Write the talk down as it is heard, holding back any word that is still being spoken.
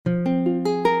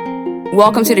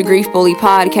Welcome to the Grief Bully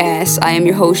Podcast. I am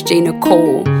your host, Jay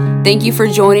Nicole. Thank you for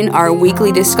joining our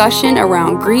weekly discussion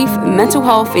around grief, mental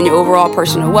health, and your overall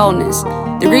personal wellness.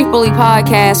 The Grief Bully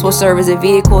Podcast will serve as a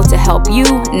vehicle to help you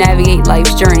navigate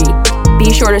life's journey.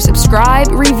 Be sure to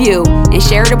subscribe, review, and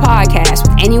share the podcast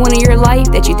with anyone in your life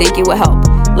that you think it will help.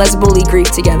 Let's bully grief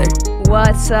together.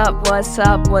 What's up,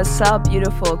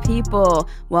 beautiful people?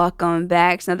 Welcome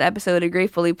back to another episode of the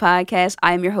Grief Bully Podcast.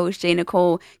 I am your host, Jay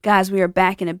Nicole. Guys, we are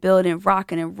back in the building,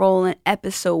 rocking and rolling,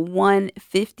 episode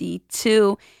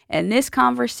 152. And this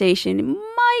conversation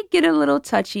might get a little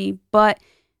touchy, but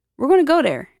we're going to go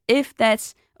there if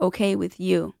that's okay with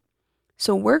you.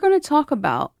 So we're going to talk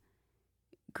about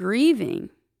grieving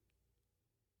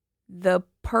the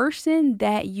person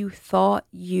that you thought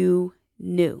you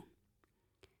knew.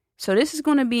 So this is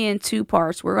going to be in two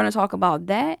parts. We're going to talk about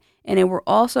that, and then we're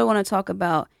also going to talk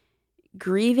about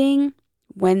grieving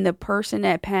when the person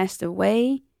that passed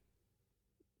away,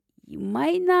 you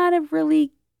might not have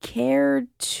really cared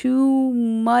too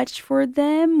much for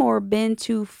them or been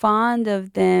too fond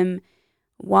of them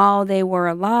while they were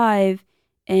alive,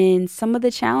 and some of the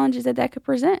challenges that could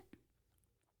present.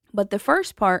 But the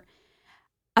first part,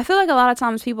 I feel like a lot of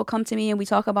times people come to me and we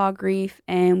talk about grief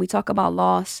and we talk about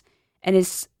loss, and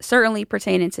it's certainly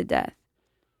pertaining to death.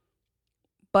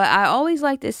 But I always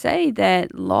like to say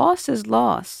that loss is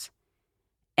loss.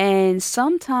 And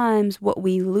sometimes what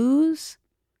we lose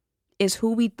is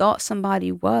who we thought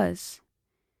somebody was.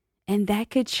 And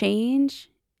that could change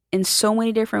in so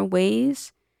many different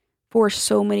ways for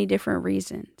so many different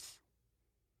reasons.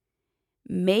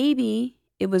 Maybe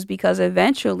it was because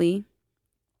eventually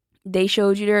they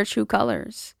showed you their true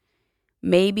colors.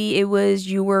 Maybe it was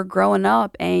you were growing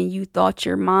up and you thought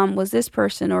your mom was this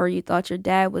person or you thought your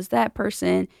dad was that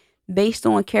person based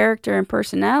on character and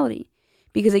personality.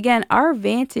 Because again, our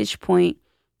vantage point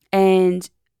and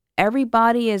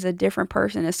everybody is a different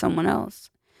person as someone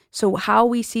else. So how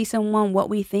we see someone, what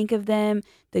we think of them,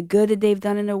 the good that they've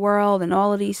done in the world and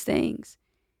all of these things.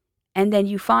 And then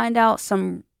you find out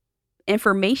some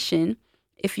information,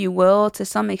 if you will, to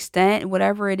some extent,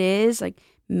 whatever it is, like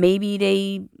maybe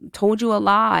they told you a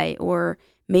lie, or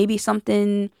maybe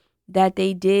something that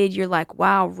they did, you're like,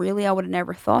 wow, really? I would have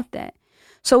never thought that.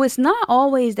 So it's not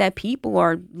always that people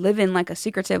are living like a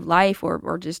secretive life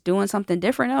or just doing something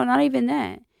different. No, not even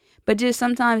that. But just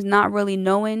sometimes not really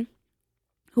knowing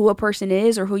who a person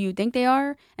is or who you think they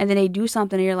are. And then they do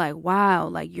something and you're like, wow,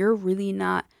 like you're really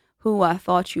not who I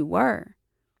thought you were.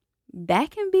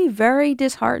 That can be very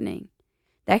disheartening.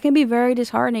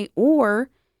 Or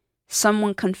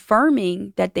someone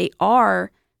confirming that they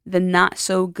are the not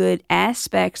so good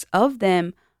aspects of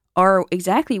them are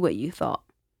exactly what you thought.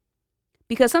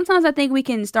 Because sometimes I think we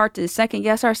can start to second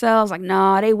guess ourselves, like,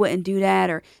 nah, they wouldn't do that,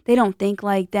 or they don't think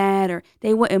like that, or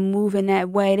they wouldn't move in that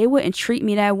way, they wouldn't treat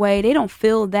me that way, they don't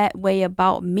feel that way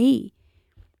about me.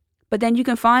 But then you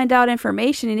can find out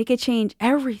information and it could change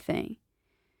everything.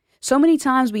 So many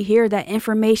times we hear that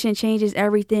information changes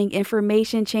everything,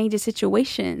 information changes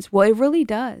situations. Well, it really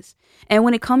does. And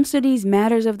when it comes to these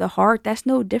matters of the heart, that's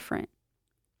no different.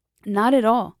 Not at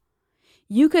all.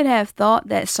 You could have thought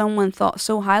that someone thought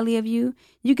so highly of you.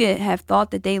 You could have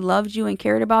thought that they loved you and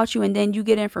cared about you. And then you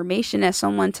get information that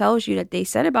someone tells you that they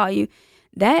said about you.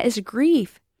 That is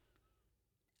grief.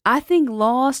 I think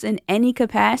loss in any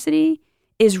capacity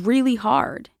is really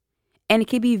hard. And it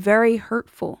can be very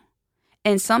hurtful.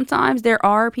 And sometimes there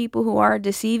are people who are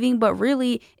deceiving, but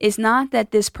really it's not that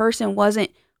this person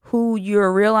wasn't who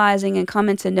you're realizing and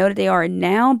coming to know that they are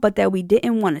now, but that we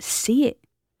didn't want to see it.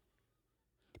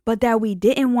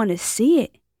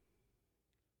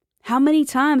 How many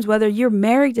times, whether you're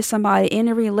married to somebody, in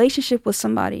a relationship with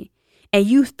somebody, and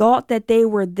you thought that they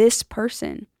were this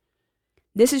person,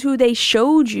 this is who they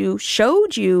showed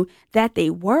you that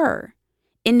they were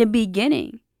in the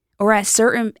beginning. Or at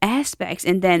certain aspects,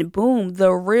 and then boom,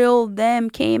 the real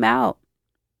them came out.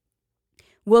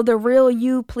 Will the real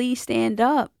you please stand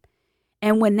up?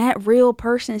 And when that real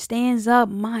person stands up,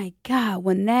 my God,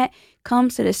 when that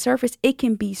comes to the surface, it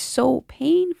can be so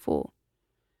painful.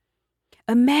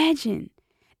 Imagine,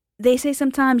 they say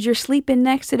sometimes you're sleeping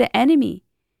next to the enemy,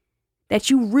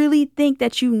 that you really think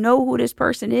that you know who this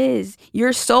person is.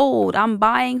 You're sold. I'm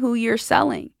buying who you're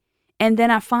selling. And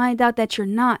then I find out that you're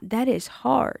not. That is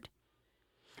hard.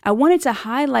 I wanted to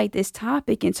highlight this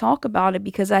topic and talk about it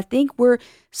because I think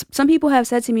some people have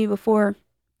said to me before,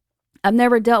 I've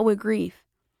never dealt with grief.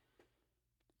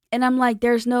 And I'm like,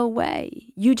 there's no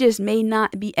way. You just may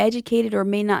not be educated or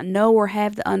may not know or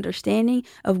have the understanding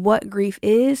of what grief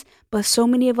is. But so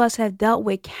many of us have dealt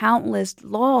with countless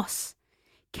loss,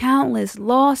 countless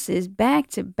losses back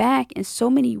to back in so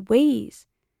many ways.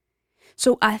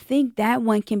 So I think that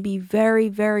one can be very,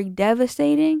 very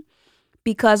devastating,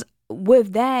 because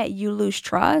with that, you lose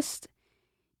trust.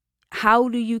 How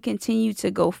do you continue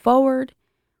to go forward?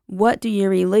 What do your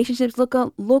relationships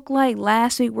look like?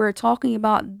 Last week, we were talking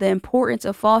about the importance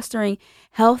of fostering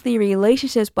healthy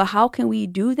relationships, but how can we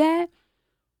do that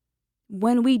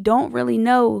when we don't really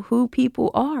know who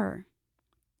people are?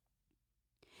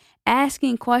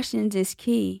 Asking questions is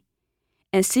key,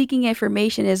 and seeking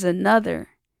information is another.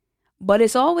 But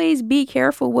it's always be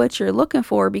careful what you're looking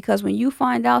for, because when you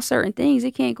find out certain things,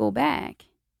 it can't go back.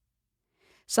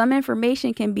 Some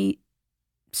information can be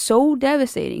so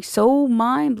devastating, so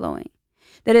mind-blowing,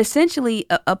 that essentially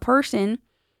a person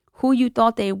who you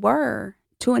thought they were,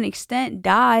 to an extent,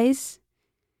 dies.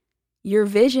 Your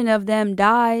vision of them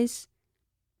dies.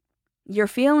 Your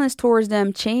feelings towards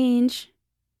them change.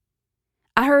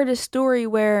 I heard a story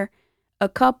where a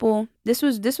couple, this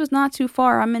was not too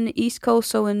far. I'm in the East Coast,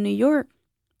 so in New York,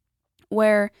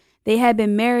 where they had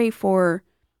been married for,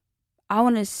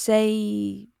 I'm just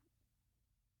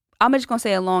going to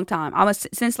say a long time.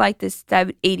 Since like the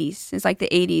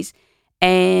 80s.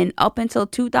 And up until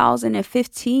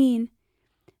 2015,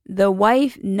 the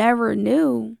wife never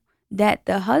knew that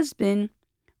the husband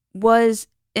was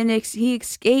he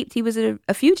escaped. He was a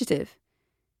fugitive.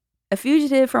 A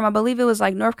fugitive from, I believe it was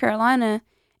like North Carolina.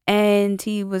 And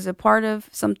he was a part of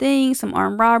some things, some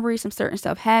armed robbery, some certain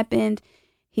stuff happened.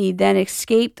 He then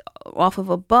escaped off of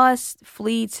a bus,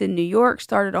 fled to New York,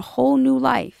 started a whole new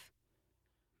life.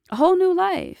 A whole new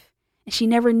life. And she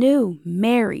never knew.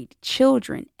 Married,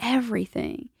 children,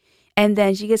 everything. And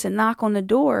then she gets a knock on the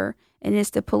door, and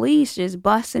it's the police just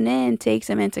busting in, takes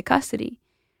him into custody.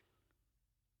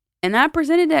 And I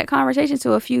presented that conversation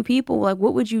to a few people, like,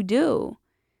 what would you do?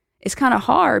 It's kind of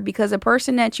hard, because a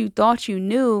person that you thought you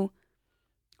knew,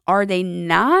 are they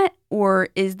not? Or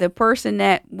is the person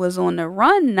that was on the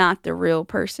run not the real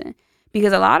person?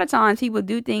 Because a lot of times people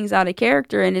do things out of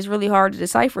character, and it's really hard to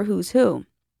decipher who's who.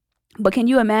 But can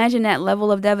you imagine that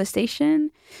level of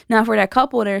devastation? Now, for that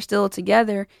couple, they're still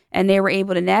together and they were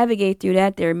able to navigate through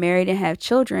that. They're married and have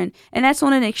children, and that's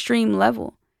on an extreme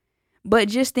level. But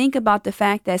just think about the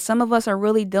fact that some of us are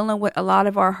really dealing with a lot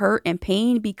of our hurt and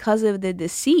pain because of the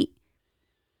deceit.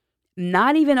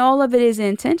 Not even all of it is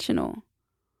intentional,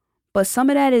 but some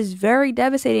of that is very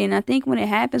devastating. And I think when it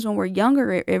happens when we're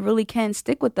younger, it really can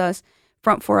stick with us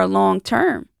for a long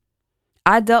term.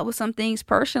 I dealt with some things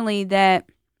personally that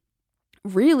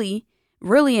really,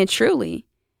 really and truly.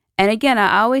 And again,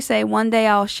 I always say one day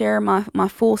I'll share my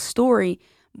full story,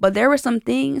 but there were some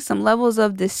things, some levels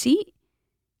of deceit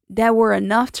that were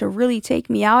enough to really take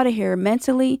me out of here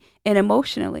mentally and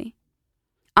emotionally.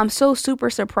 I'm so super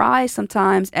surprised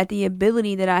sometimes at the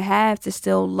ability that I have to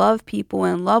still love people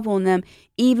and love on them,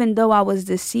 even though I was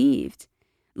deceived.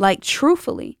 Like,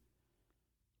 truthfully,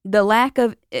 the lack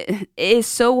of it is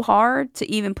so hard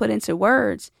to even put into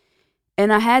words.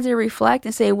 And I had to reflect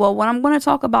and say, well, when I'm going to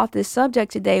talk about this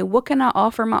subject today, what can I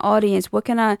offer my audience? What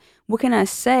can I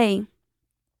say?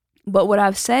 But what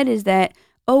I've said is that,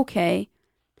 okay,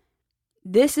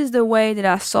 this is the way that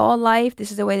I saw life.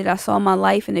 This is the way that I saw my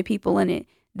life and the people in it.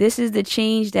 This is the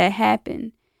change that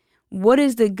happened. What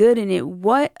is the good in it?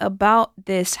 What about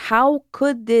this? How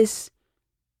could this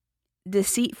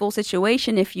deceitful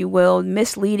situation, if you will,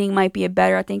 misleading might be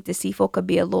I think deceitful could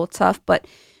be a little tough, but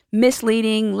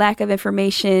misleading, lack of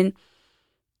information,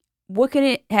 what could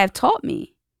it have taught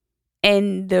me?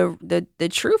 And the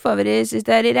truth of it is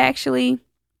that it actually,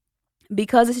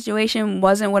 because the situation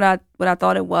wasn't what I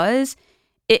thought it was,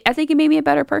 I think it made me a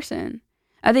better person.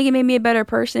 I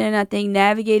think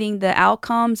navigating the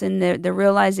outcomes and the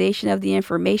realization of the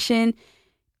information,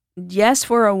 yes,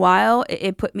 for a while,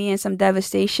 it put me in some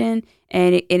devastation,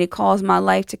 and it caused my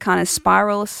life to kind of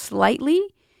spiral slightly.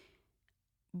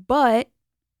 But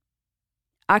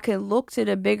I could look to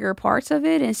the bigger parts of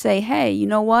it and say, hey, you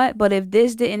know what? But if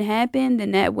this didn't happen,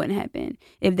 then that wouldn't happen.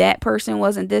 If that person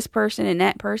wasn't this person and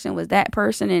that person was that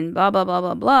person and blah, blah, blah,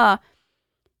 blah, blah,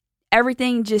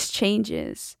 everything just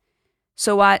changes.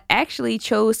 So I actually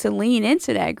chose to lean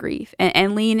into that grief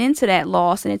and lean into that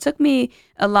loss. And it took me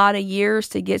a lot of years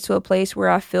to get to a place where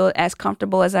I feel as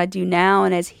comfortable as I do now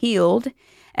and as healed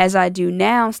as I do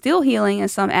now. Still healing in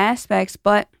some aspects,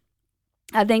 but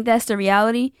I think that's the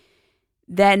reality,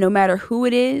 that no matter who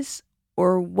it is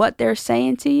or what they're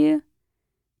saying to you,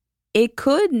 it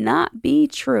could not be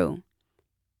true.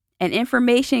 And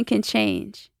information can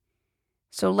change.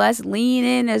 So let's lean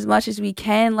in as much as we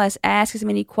can. Let's ask as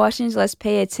many questions. Let's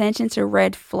pay attention to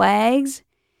red flags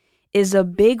is a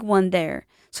big one there.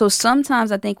 So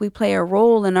sometimes I think we play a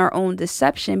role in our own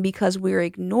deception because we're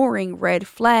ignoring red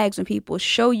flags when people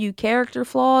show you character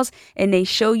flaws and they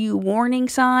show you warning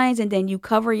signs, and then you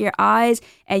cover your eyes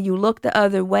and you look the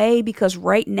other way because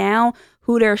right now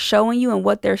who they're showing you and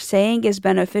what they're saying is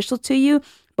beneficial to you.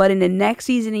 But in the next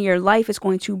season in your life, it's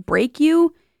going to break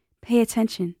you. Pay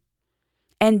attention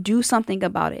and do something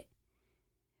about it.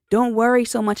 Don't worry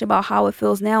so much about how it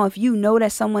feels now. If you know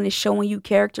that someone is showing you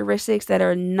characteristics that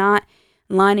are not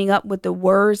lining up with the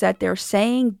words that they're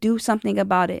saying, do something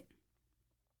about it.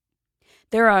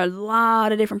 There are a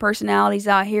lot of different personalities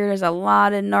out here. There's a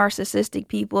lot of narcissistic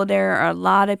people. There are a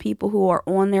lot of people who are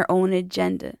on their own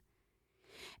agenda.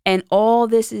 And all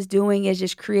this is doing is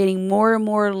just creating more and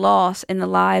more loss in the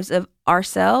lives of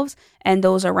ourselves and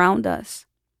those around us.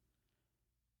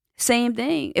 Same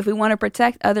thing. If we want to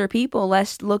protect other people,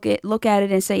 let's look at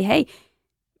it and say, hey,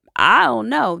 I don't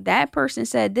know. That person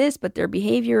said this, but their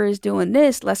behavior is doing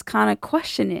this. Let's kind of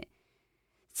question it.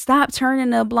 Stop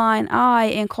turning a blind eye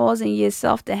and causing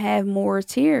yourself to have more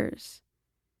tears.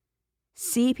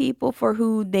 See people for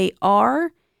who they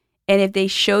are. And if they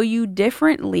show you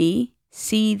differently,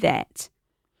 see that.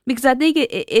 Because I think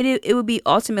it would be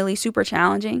ultimately super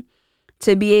challenging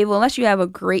to be able, unless you have a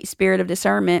great spirit of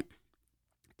discernment,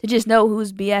 to just know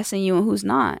who's BSing you and who's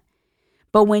not.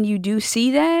 But when you do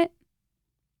see that,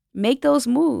 make those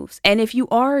moves. And if you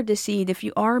are deceived, if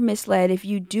you are misled, if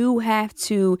you do have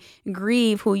to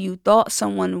grieve who you thought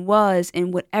someone was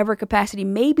in whatever capacity,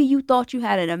 maybe you thought you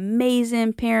had an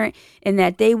amazing parent and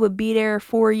that they would be there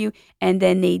for you, and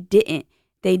then they didn't.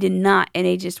 They did not, and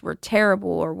they just were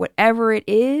terrible, or whatever it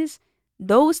is.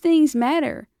 Those things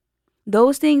matter.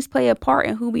 Those things play a part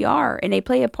in who we are, and they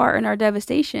play a part in our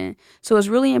devastation. So it's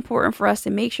really important for us to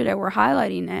make sure that we're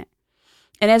highlighting that.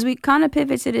 And as we kind of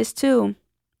pivot to this too,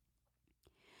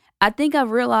 I think I've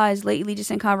realized lately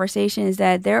just in conversations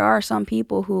that there are some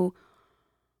people who,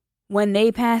 when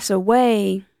they pass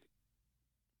away,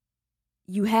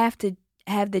 you have to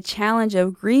have the challenge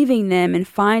of grieving them and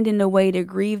finding a way to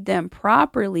grieve them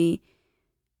properly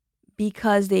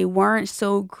because they weren't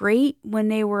so great when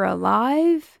they were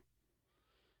alive.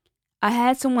 I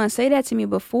had someone say that to me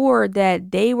before,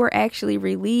 that they were actually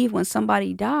relieved when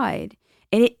somebody died.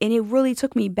 And it really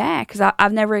took me back because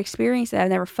I've never experienced that.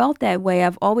 I've never felt that way.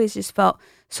 I've always just felt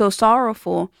so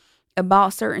sorrowful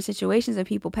about certain situations of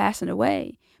people passing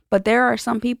away. But there are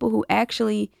some people who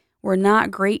actually were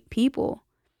not great people,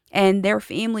 and their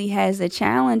family has the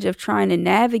challenge of trying to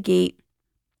navigate.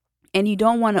 And you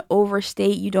don't want to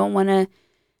overstate. You don't want to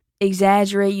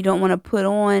exaggerate. You don't want to put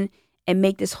on and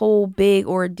make this whole big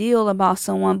ordeal about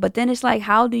someone. But then it's like,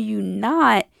 how do you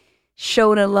not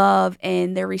show the love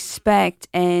and the respect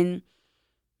and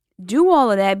do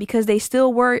all of that because they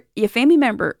still were your family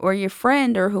member or your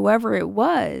friend or whoever it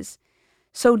was?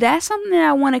 So that's something that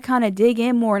I want to kind of dig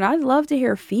in more. And I'd love to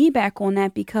hear feedback on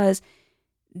that, because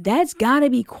that's got to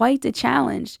be quite the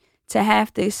challenge to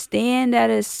have to stand at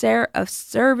a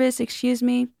service,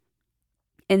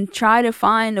 and try to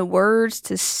find the words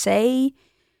to say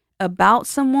about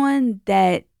someone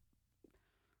that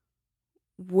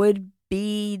would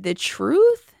be the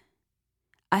truth.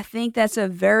 I think that's a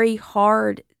very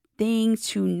hard thing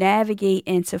to navigate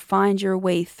and to find your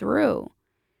way through.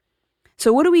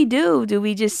 So what do we do? Do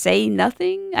we just say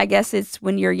nothing? I guess it's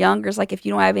when you're younger, it's like if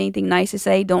you don't have anything nice to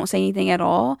say, don't say anything at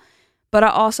all. But I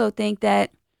also think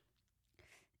that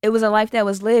it was a life that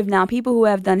was lived. Now, people who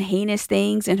have done heinous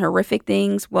things and horrific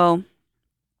things, well,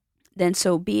 then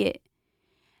so be it.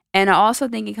 And I also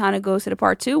think it kind of goes to the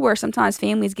part too, where sometimes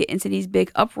families get into these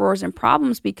big uproars and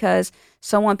problems because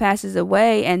someone passes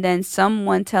away and then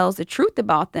someone tells the truth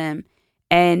about them,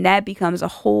 and that becomes a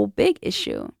whole big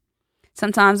issue.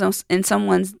 Sometimes in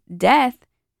someone's death,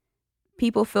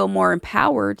 people feel more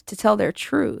empowered to tell their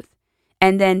truth.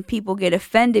 And then people get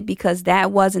offended because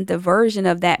that wasn't the version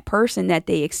of that person that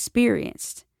they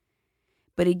experienced.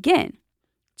 But again,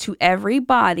 to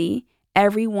everybody,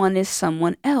 everyone is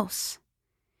someone else.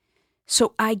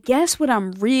 So I guess what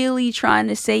I'm really trying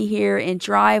to say here and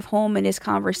drive home in this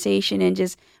conversation and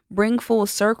just bring full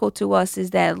circle to us is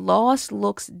that loss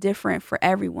looks different for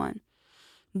everyone.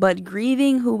 But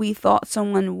grieving who we thought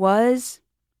someone was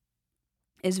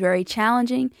is very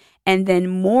challenging. And then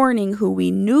mourning who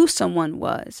we knew someone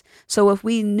was. So if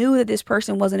we knew that this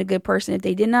person wasn't a good person, if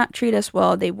they did not treat us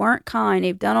well, they weren't kind,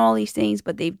 they've done all these things,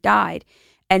 but they've died.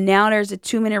 And now there's a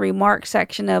 2-minute remark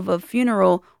section of a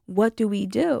funeral. What do we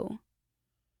do?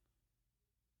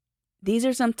 These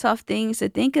are some tough things to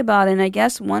think about. And I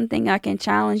guess one thing I can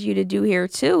challenge you to do here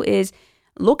too is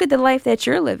look at the life that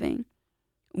you're living.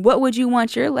 What would you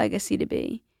want your legacy to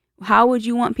be? How would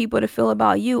you want people to feel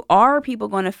about you? Are people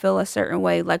going to feel a certain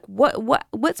way? Like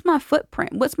what's my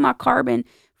footprint? What's my carbon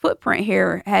footprint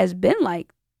here has been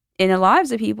like in the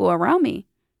lives of people around me?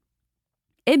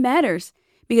 It matters,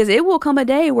 because it will come a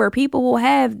day where people will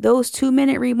have those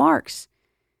 2-minute remarks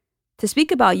to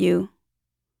speak about you.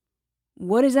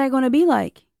 What is that going to be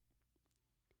like?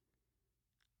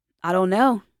 I don't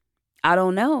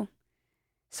know.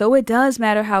 So it does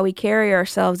matter how we carry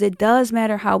ourselves. It does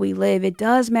matter how we live. It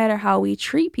does matter how we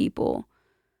treat people.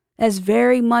 That's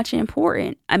very much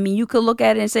important. I mean, you could look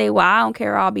at it and say, well, I don't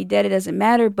care, I'll be dead, it doesn't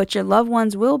matter. But your loved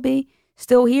ones will be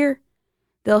still here.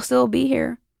 They'll still be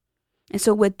here. And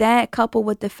so with that, coupled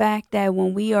with the fact that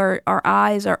when our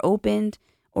eyes are opened,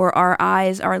 or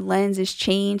our lens is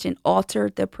changed and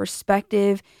altered, the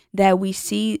perspective that we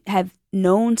see, have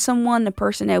known someone, the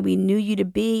person that we knew you to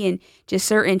be, and just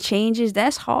certain changes,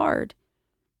 that's hard.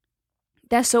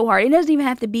 That's so hard. It doesn't even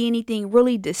have to be anything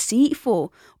really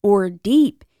deceitful or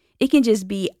deep. It can just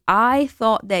be, I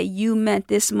thought that you meant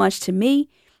this much to me,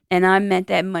 and I meant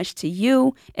that much to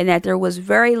you, and that there was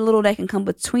very little that can come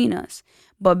between us.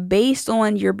 But based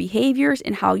on your behaviors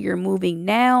and how you're moving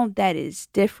now, that is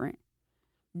different.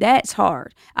 That's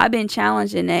hard. I've been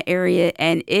challenged in that area,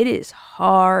 and it is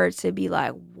hard to be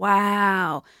like,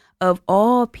 wow, of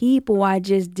all people, I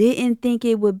just didn't think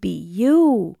it would be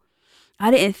you.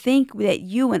 I didn't think that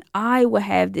you and I would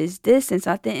have this distance.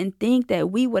 I didn't think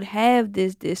that we would have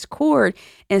this discord.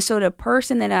 And so the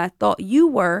person that I thought you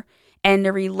were, and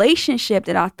the relationship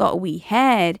that I thought we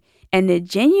had, and the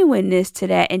genuineness to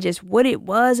that, and just what it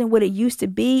was and what it used to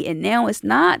be, and now it's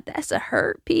not, that's a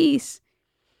hurt piece.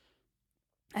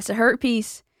 That's a hurt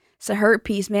piece. It's a hurt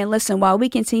piece, man. Listen, while we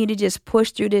continue to just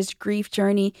push through this grief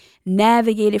journey,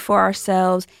 navigate it for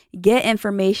ourselves, get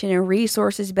information and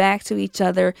resources back to each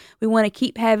other, we want to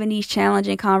keep having these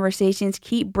challenging conversations,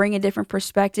 keep bringing different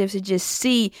perspectives to just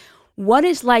see what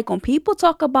it's like when people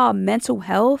talk about mental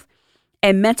health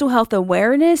and mental health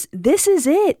awareness. This is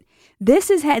it.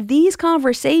 These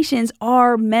conversations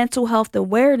are mental health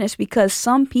awareness, because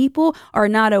some people are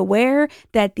not aware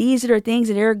that these are the things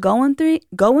that they're going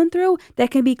through that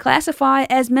can be classified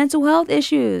as mental health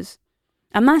issues.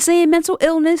 I'm not saying mental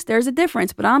illness, there's a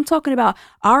difference, but I'm talking about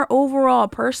our overall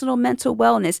personal mental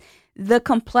wellness, the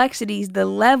complexities, the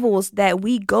levels that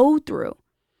we go through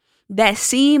that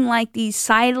seem like these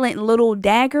silent little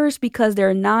daggers because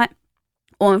they're not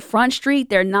on Front Street.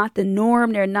 They're not the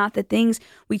norm. They're not the things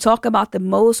we talk about the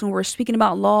most when we're speaking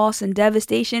about loss and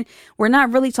devastation. We're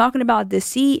not really talking about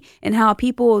deceit and how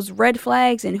people's red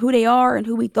flags and who they are and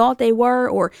who we thought they were,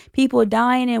 or people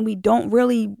dying and we don't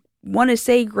really want to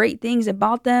say great things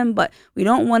about them, but we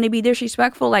don't want to be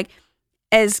disrespectful. Like,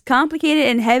 as complicated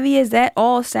and heavy as that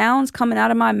all sounds coming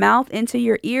out of my mouth into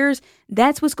your ears,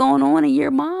 that's what's going on in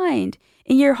your mind,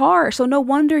 in your heart. So no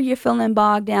wonder you're feeling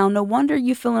bogged down. No wonder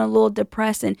you're feeling a little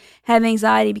depressed and have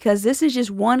anxiety, because this is just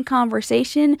one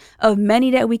conversation of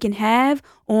many that we can have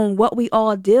on what we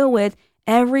all deal with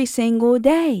every single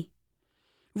day.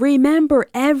 Remember,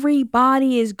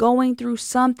 everybody is going through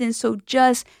something, so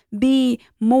just be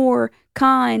more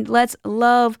kind. Let's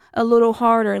love a little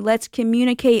harder. Let's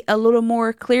communicate a little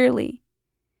more clearly.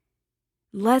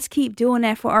 Let's keep doing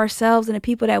that for ourselves and the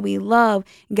people that we love.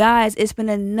 Guys, it's been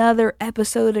another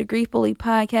episode of the Grief Bully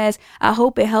Podcast. I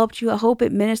hope it helped you. I hope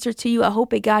it ministered to you. I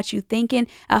hope it got you thinking.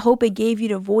 I hope it gave you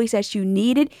the voice that you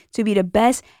needed to be the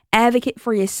best advocate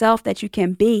for yourself that you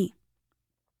can be.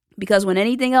 Because when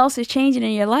anything else is changing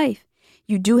in your life,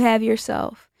 you do have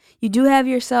yourself. You do have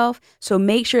yourself. So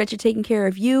make sure that you're taking care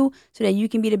of you so that you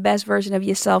can be the best version of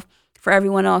yourself for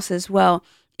everyone else as well.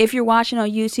 If you're watching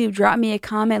on YouTube, drop me a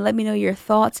comment. Let me know your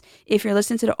thoughts. If you're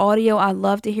listening to the audio, I'd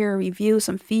love to hear a review,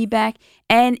 some feedback.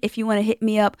 And if you want to hit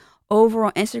me up over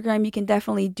on Instagram, you can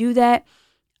definitely do that.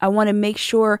 I want to make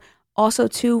sure also,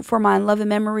 too, for my Love and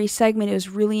Memory segment, it was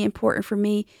really important for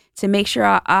me to make sure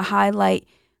I highlight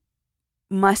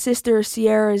my sister,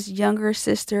 Sierra's younger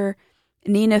sister,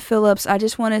 Nina Phillips. I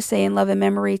just want to say in love and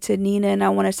memory to Nina, and I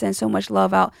want to send so much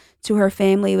love out to her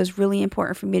family. It was really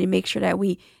important for me to make sure that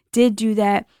we did do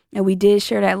that, and we did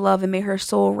share that love, and may her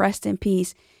soul rest in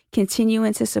peace.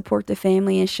 Continuing to support the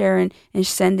family and sharing and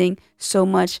sending so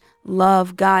much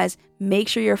love. Guys, make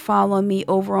sure you're following me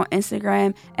over on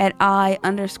Instagram at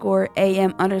I_am_J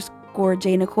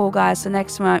Nicole, guys. So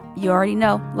next time, you already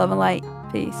know, love and light.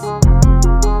 Peace.